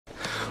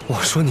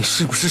我说你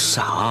是不是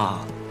傻啊？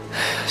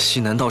西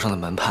南道上的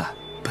门派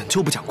本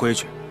就不讲规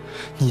矩，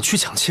你去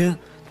抢签，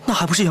那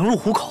还不是羊入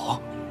虎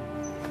口？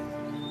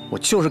我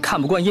就是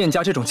看不惯燕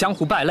家这种江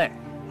湖败类，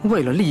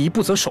为了利益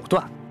不择手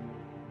段。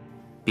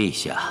陛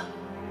下，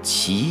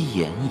其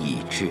言已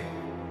至。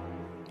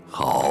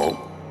好，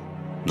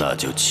那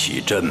就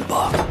起阵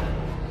吧。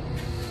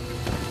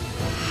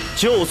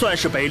就算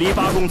是北篱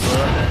八公子，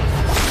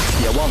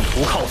也妄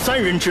图靠3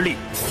人之力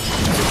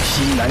救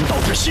西南道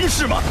之兴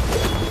事吗？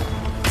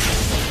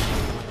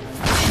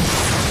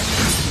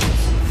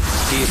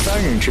第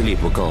3人之力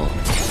不够，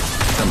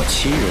那么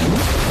7人呢？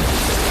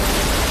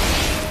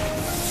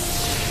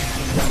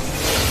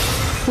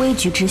危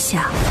局之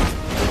下，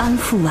安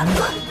富完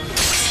卵。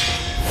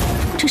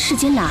这世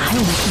间哪还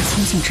有一片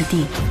清净之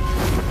地？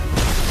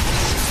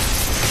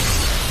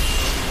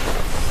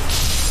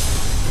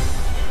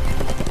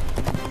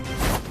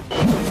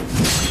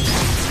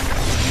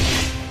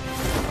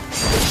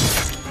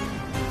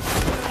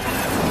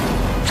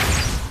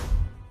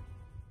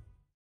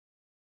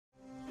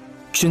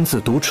君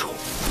子独处，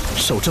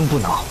守正不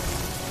挠。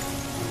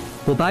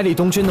我百里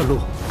东君的路，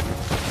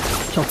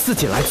要自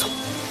己来走。